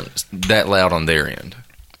 Maybe it wasn't that loud on their end.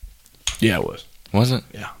 Yeah, it was. Was it?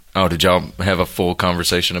 Yeah. Oh, did y'all have a full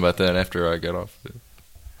conversation about that after I got off?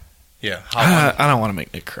 Yeah. I don't want to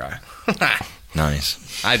make Nick cry.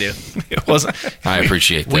 Nice. I do. It wasn't. I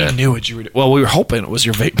appreciate We that. knew what you were doing. Well, we were hoping it was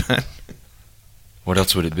your vape pen. What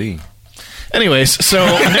else would it be? Anyways, so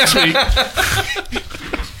next week.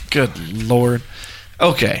 Good Lord.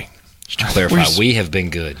 Okay. Just to clarify, we have been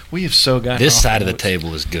good. We have so gotten this off side of the notes.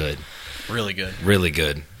 table is good. Really good. Really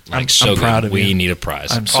good. I'm so proud good. of We you. need a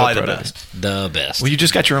prize. I'm so Probably proud the of you. best. The best. Well, you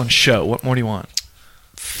just got your own show. What more do you want?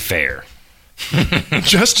 Fair.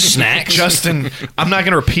 Justin, Snacks? Justin, I'm not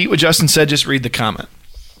going to repeat what Justin said. Just read the comment.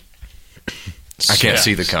 I can't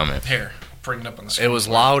see the comment. Here, bring it up on the screen. It was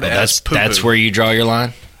loud as poo-poo. That's where you draw your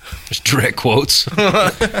line? Just direct quotes. the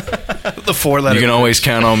 4-letter. You can always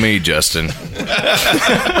count on me, Justin.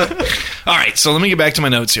 All right, so let me get back to my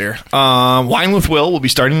notes here. Wine with Will will be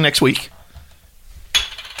starting next week.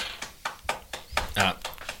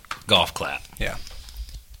 Golf clap. Yeah.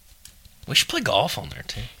 We should play golf on there,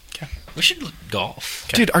 too. Okay. We should golf.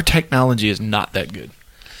 Dude, our technology is not that good.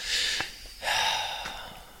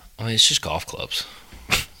 I mean, it's just golf clubs.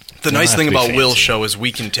 The nice thing about Will's fancy. show is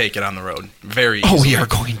we can take it on the road very easily. Oh, we are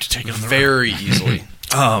going to take it on the road. Very easily.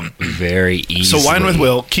 Very easy. So Wine with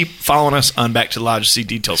Will, keep following us on Back to the Lodge to see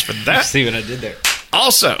details for that. See what I did there.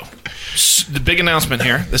 Also, the big announcement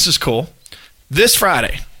here. This is cool. This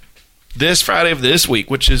Friday of this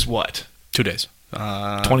week, which is what? 2 days.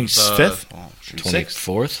 25th?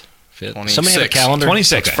 24th? 5th? 26th. Somebody have a calendar?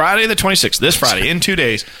 26th. Okay. Friday the 26th. This Friday, in 2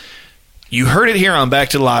 days. You heard it here on Back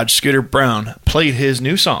to the Lodge. Scooter Brown played his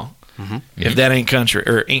new song, If That Ain't Country,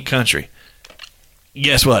 or Ain't Country.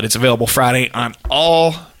 Guess what? It's available Friday on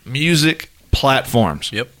all music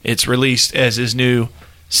platforms. Yep. It's released as his new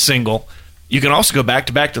single. You can also go back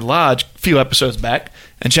to the Lodge, a few episodes back,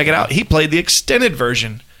 and check it out. He played the extended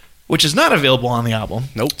version, which is not available on the album.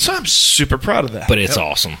 Nope. So I'm super proud of that. But it's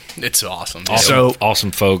awesome. It's awesome. So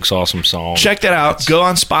Awesome folks, awesome song. check that out. Go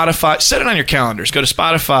on Spotify. Set it on your calendars. Go to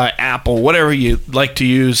Spotify, Apple, whatever you like to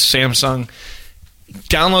use, Samsung.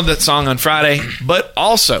 Download that song on Friday. But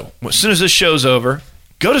also, as soon as this show's over,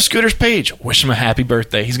 Go to Scooter's page. Wish him a happy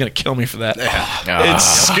birthday. He's going to kill me for that. It's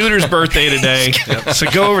Scooter's birthday today. So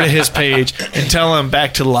go over to his page and tell him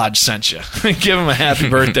Back to the Lodge sent you. Give him a happy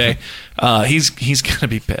birthday. He's going to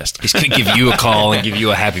be pissed. He's going to give you a call and give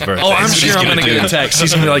you a happy birthday. Oh, I'm sure I'm going to get a text.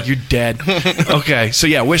 He's going to be like, you're dead. Okay. So,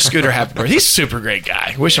 yeah, wish Scooter a happy birthday. He's a super great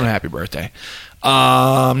guy. Wish him a happy birthday.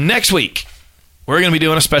 Next week, we're going to be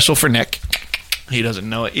doing a special for Nick. He doesn't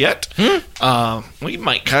know it yet. Well, you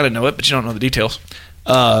might kind of know it, but you don't know the details.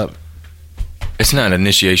 It's not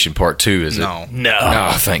initiation part 2, is it? No.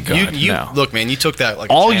 Oh, thank God. Look, man, you took that like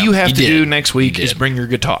all you have to do next week is bring your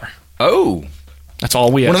guitar. Oh. That's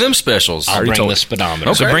all we have. One of them specials. I'll bring the speedometer.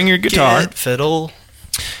 Okay. So bring your guitar. Fiddle.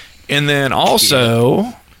 And then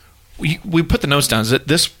also, we put the notes down. Is it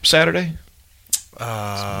this Saturday? The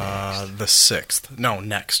 6th. No,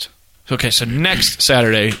 next. Okay, so next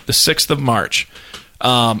Saturday, the 6th of March.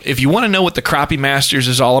 If you want to know what the Crappie Masters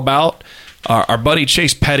is all about, our buddy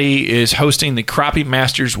Chase Petty is hosting the Crappie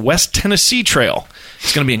Masters West Tennessee Trail.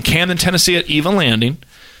 It's going to be in Camden, Tennessee at Eva Landing.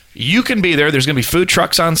 You can be there. There's going to be food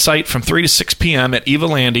trucks on site from 3 to 6 p.m. at Eva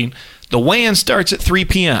Landing. The weigh-in starts at 3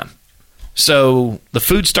 p.m. So the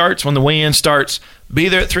food starts when the weigh-in starts. Be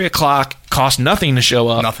there at 3 o'clock. Costs nothing to show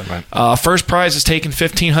up. Nothing, right. First prize is taking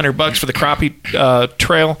 $1,500 for the Crappie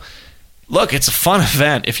Trail. Look, it's a fun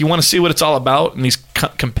event. If you want to see what it's all about and these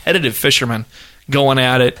competitive fishermen going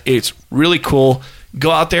at it, it's really cool.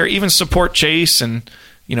 Go out there, even support Chase, and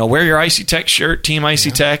wear your Icy Tech shirt, Team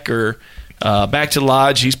Icy Tech, or Back to the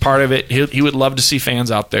Lodge. He's part of it. He would love to see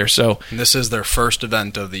fans out there. So and this is their first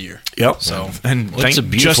event of the year. Yep. So and it's a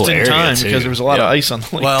beautiful just in time too. Because there was a lot of ice on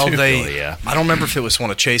the lake. Well, too. I don't remember if it was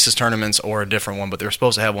one of Chase's tournaments or a different one, but they were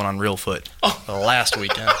supposed to have one on Reelfoot last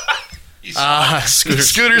weekend.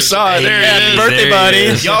 Scooter saw it. There it is. Happy birthday,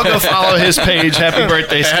 buddy. Y'all go follow his page. Happy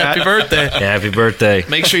birthday, Scott. Happy birthday. Happy birthday.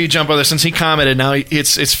 Make sure you jump over there. Since he commented, now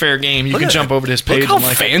it's fair game. You can jump over to his page. Look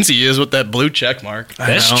how fancy he is with that blue check mark.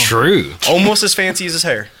 That's true. Almost as fancy as his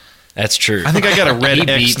hair. That's true. I think I got a red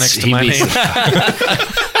X next to my name.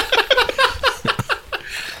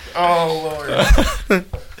 Oh, Lord.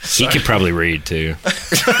 He could probably read, too.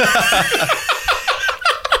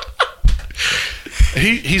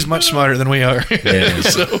 He's much smarter than we are. Yeah.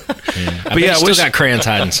 But yeah, we still got crayons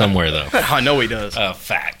hiding somewhere, though. I know he does.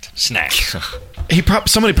 Fact. Snack.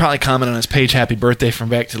 Somebody probably commented on his page, "Happy birthday" from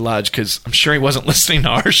Back to the Lodge, because I'm sure he wasn't listening to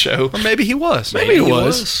our show. Or maybe he was. Maybe he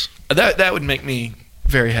was. That would make me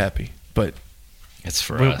very happy. But it's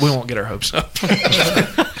for us. We won't get our hopes up.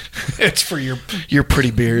 It's for your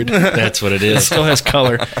pretty beard. That's what it is. It still has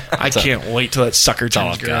color. I can't wait till that sucker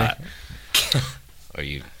turns gray. Are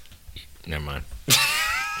you? Never mind.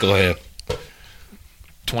 Go ahead.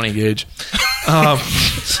 20 gauge.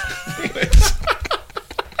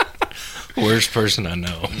 Worst person I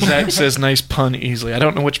know. Zach says nice pun easily. I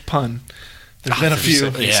don't know which pun. There's been a few.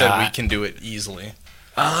 He said we can do it easily.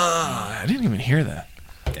 I didn't even hear that.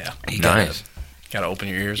 Yeah. Nice. Gotta open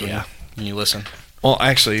your ears when you listen. Well,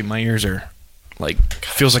 actually, my ears are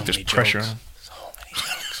feels like there's pressure on them.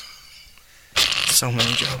 So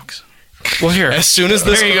many jokes. Well, here. As soon as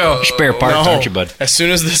this, there you go. Spare parts, aren't you, bud? As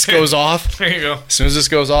soon as this goes off, there you go. As soon as this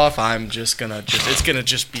goes off, I'm just gonna it's gonna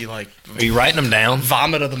just be like. Are you writing them down?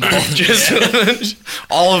 Vomit of the mouth, just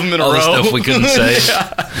all of them in a row. All the stuff we couldn't say.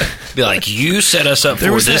 Be like, you set us up for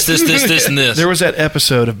this, and this. There was that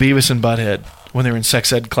episode of Beavis and Butthead when they were in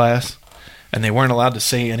sex ed class. And they weren't allowed to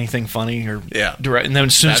say anything funny or direct. And then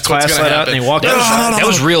as soon as class let out, and they walked out. That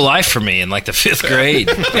was real life for me in the 5th grade.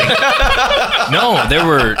 No,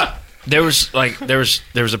 there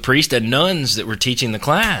was a priest and nuns that were teaching the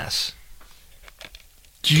class.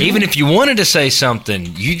 Even if you wanted to say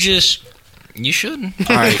something, you shouldn't.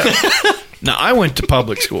 All right. Now, I went to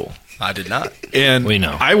public school. I did not. And we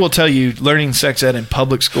know. I will tell you, learning sex ed in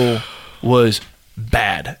public school was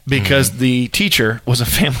bad because the teacher was a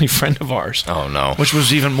family friend of ours. Oh, no. Which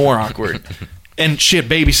was even more awkward. And she had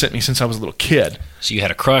babysat me since I was a little kid. So you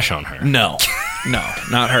had a crush on her? No,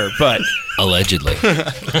 not her, but... Allegedly.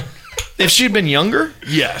 If she'd been younger,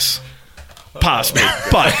 yes. Possibly.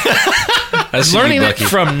 But learning it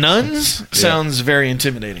from nuns sounds very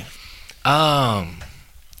intimidating.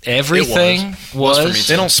 Everything was.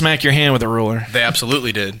 They don't smack your hand with a ruler. They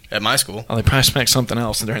absolutely did at my school. Oh, they probably smacked something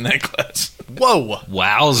else during that class. Whoa!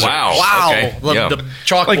 Wowzer! Wow! Okay. The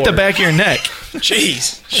chalkboard, like the back of your neck.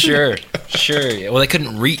 Jeez. Sure. Yeah. Well, they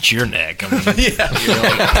couldn't reach your neck. I mean,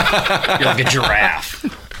 you're like a giraffe.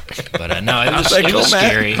 But no, it was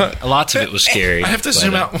scary. Lots of it was scary. I have to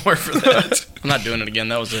zoom out more for that. I'm not doing it again.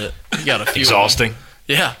 That was it. You got a few. Exhausting.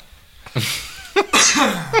 Yeah.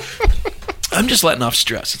 I'm just letting off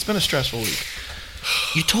stress. It's been a stressful week.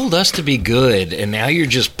 You told us to be good, and now you're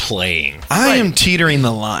just playing. I am teetering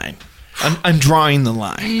the line. I'm drawing the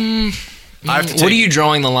line. What are you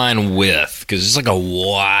drawing the line with? Because it's like a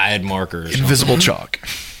wide marker. Invisible chalk.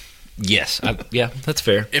 Yes. Yeah, that's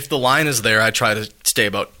fair. If the line is there, I try to stay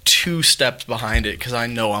about 2 steps behind it because I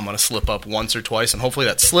know I'm going to slip up once or twice, and hopefully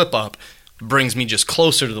that slip up brings me just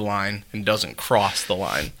closer to the line and doesn't cross the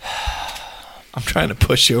line. I'm trying to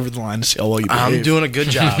push you over the line to see how well you behave. I'm doing a good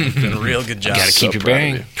job. Doing a real good job. You got to keep your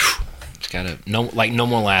bearing. Just got to no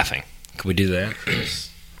more laughing. Can we do that?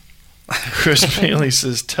 Chris Bailey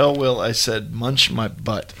says, "Tell Will I said munch my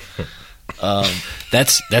butt."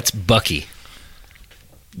 That's Bucky.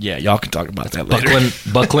 Yeah, y'all can talk about that later.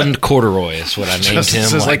 Buckland Corduroy is what I named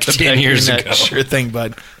him like 10 years ago. Sure thing,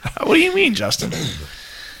 bud. What do you mean, Justin?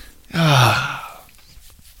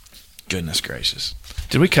 Goodness gracious.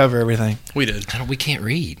 Did we cover everything? We did. We can't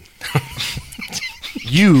read.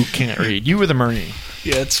 You can't read. You were the Marine.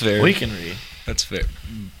 Yeah, that's fair. We can read. That's fair.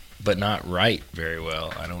 But not write very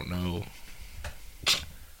well. I don't know.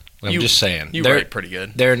 I'm just saying. You write pretty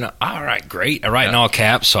good. They're not. All right, great. I write in all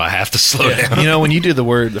caps, so I have to slow down. You know, when you do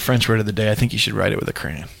the French word of the day, I think you should write it with a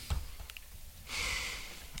crayon.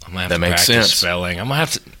 I'm going to have to practice spelling. I'm going to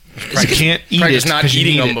have to. You can't eat practice it. not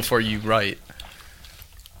eating them before you write.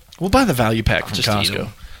 We'll buy the value pack from Costco.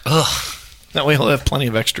 Ugh. That way he'll have plenty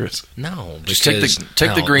of extras. No. Just take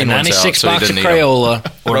the green ones out. 96 box of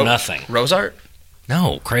Crayola or nothing. Rose art?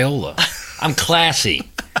 No, Crayola. I'm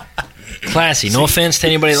classy. Classy. No offense to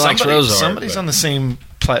anybody that likes rose art. Somebody's on the same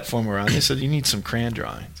platform we're on. They said you need some crayon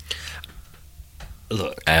drawing.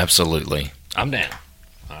 Look. Absolutely. I'm down.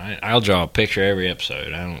 All right. I'll draw a picture every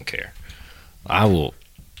episode. I don't care. I will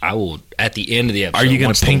at the end of the episode. Are you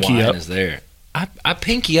going to pinky up? Is there. I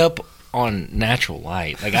pinky up on natural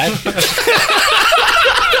light. Like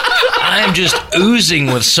I'm just oozing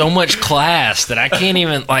with so much class that I can't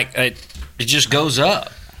even it just goes up.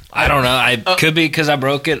 I don't know. I could be because I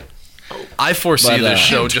broke it. I foresee this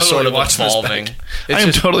show just sort of evolving. I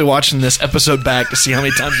am totally watching this episode back to see how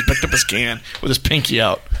many times he picked up his can with his pinky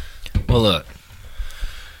out. Well, look,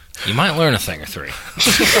 you might learn a thing or three.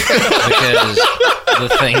 Because the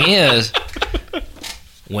thing is,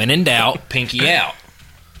 when in doubt, pinky out.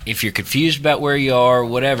 If you're confused about where you are,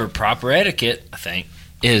 whatever, proper etiquette, I think,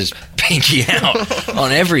 is pinky out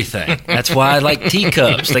on everything. That's why I like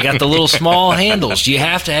teacups. They got the little small handles. You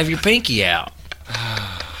have to have your pinky out.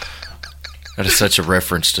 That is such a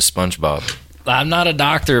reference to SpongeBob. I'm not a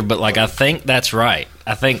doctor, but I think that's right.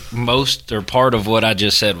 I think most or part of what I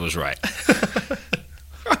just said was right.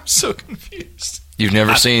 I'm so confused. You've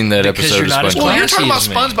never seen that episode of SpongeBob? Well, you're talking about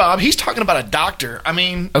SpongeBob. He's talking about a doctor. I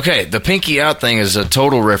mean... Okay, the pinky out thing is a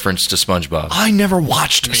total reference to SpongeBob. I never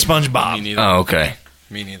watched SpongeBob. Me neither. Oh, okay.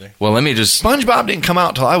 Me neither. Well, let me just... SpongeBob didn't come out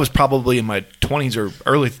until I was probably in my 20s or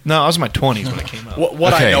early... No, I was in my 20s when it came out.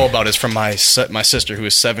 What I know about is from my sister, who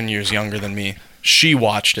is 7 years younger than me. She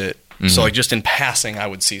watched it. Mm-hmm. So, just in passing, I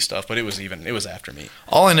would see stuff, but it was after me.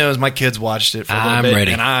 All I know is my kids watched it for a little bit,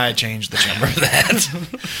 and I changed the channel. For that.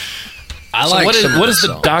 What is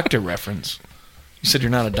the doctor reference? You said you're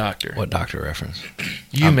not a doctor. What doctor reference?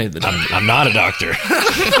 You made the doctor. I'm not a doctor.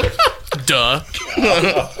 Duh.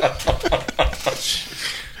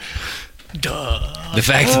 The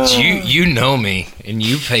fact that you know me and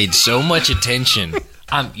you paid so much attention.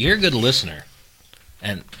 You're a good listener,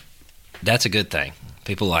 and that's a good thing.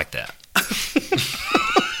 People like that.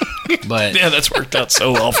 But yeah, that's worked out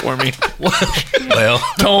so well for me. Well,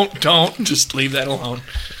 don't just leave that alone.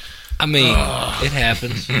 I mean, it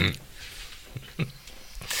happens.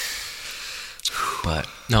 But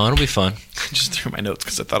no, it'll be fun. I just threw my notes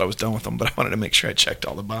because I thought I was done with them, but I wanted to make sure I checked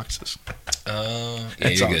all the boxes. Yeah,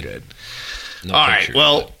 it's you're all good. No all right.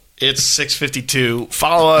 Well, it's 6:52.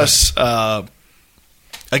 Follow us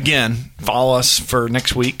again. Follow us for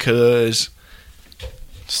next week because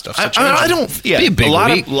stuff's I don't. Yeah, be a big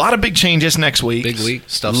week. A lot of big changes next week. Big week.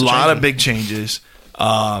 Stuff's a lot of big changes.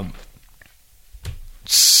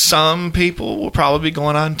 Some people will probably be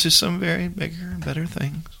going on to some very bigger and better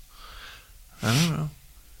things. I don't know.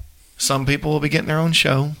 Some people will be getting their own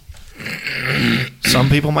show. Some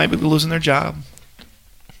people might be losing their job.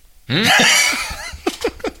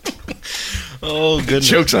 Oh, goodness.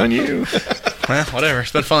 Joke's on you. Well, whatever.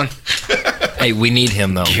 It's been fun. Hey, we need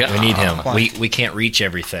him, though. Yeah. We need him. We can't reach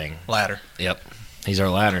everything. Ladder. Yep. He's our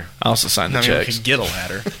ladder. I also signed the checks. You can get a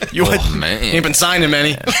ladder. Man. You ain't been signing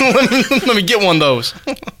many. Let me get one of those.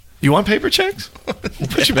 You want paper checks? We'll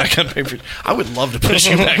put you back on paper. I would love to put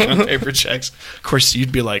you back on paper checks. Of course,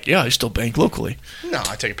 you'd be like, yeah, I still bank locally. No,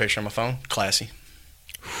 I take a picture on my phone. Classy.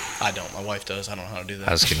 I don't. My wife does. I don't know how to do that.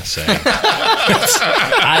 I was going to say.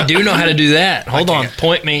 I do know how to do that. Hold on.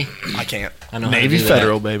 Point me. I can't. I know Navy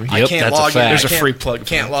Federal, that. Baby. I yep, can't that's log a fact. in. There's a free plug.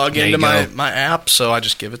 Can't log into my app, so I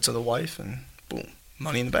just give it to the wife, and boom,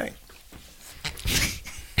 money in the bank.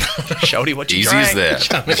 Shouty, what you Easy drank? as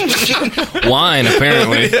that. Wine,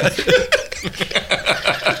 apparently.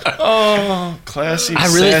 Oh, classy, I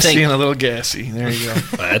really sassy, think, and a little gassy. There you go.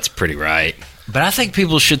 That's pretty right. But I think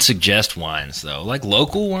people should suggest wines, though, like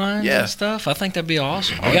local wines and stuff. I think that'd be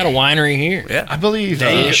awesome. We got a winery here. Yeah, I believe.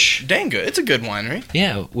 Dang good. It's a good winery.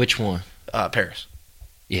 Yeah, which one? Paris.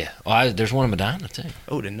 Yeah. Oh, there's one in Medina, too.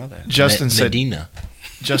 Oh, didn't know that. Justin said Medina.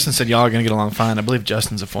 Justin said y'all are going to get along fine. I believe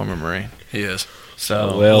Justin's a former Marine. He is.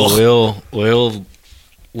 So we'll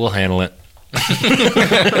handle it.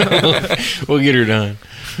 We'll get her done.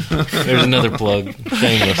 There's another plug.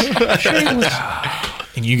 Shameless.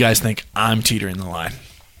 And you guys think I'm teetering the line?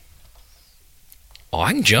 Oh,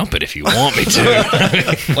 I can jump it if you want me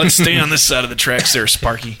to. Let's stay on this side of the tracks there,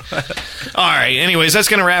 Sparky. All right. Anyways, that's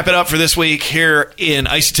going to wrap it up for this week here in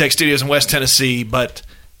Icy Tech Studios in West Tennessee. But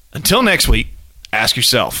until next week, ask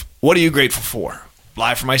yourself, what are you grateful for?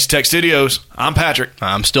 Live from Icy Tech Studios, I'm Patrick.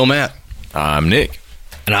 I'm still Matt. I'm Nick.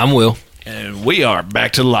 And I'm Will. And we are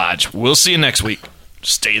back to the lodge. We'll see you next week.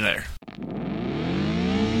 Stay there.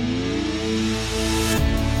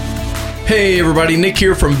 Hey everybody, Nick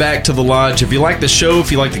here from Back to the Lodge. If you like the show,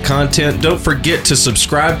 if you like the content, don't forget to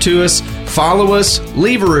subscribe to us, follow us,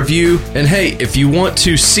 leave a review, and hey, if you want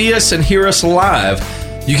to see us and hear us live,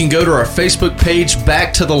 you can go to our Facebook page,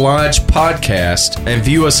 Back to the Lodge Podcast, and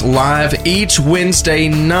view us live each Wednesday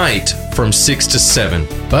night from 6 to 7.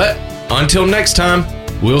 But until next time,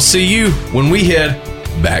 we'll see you when we head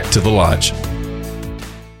back to the lodge.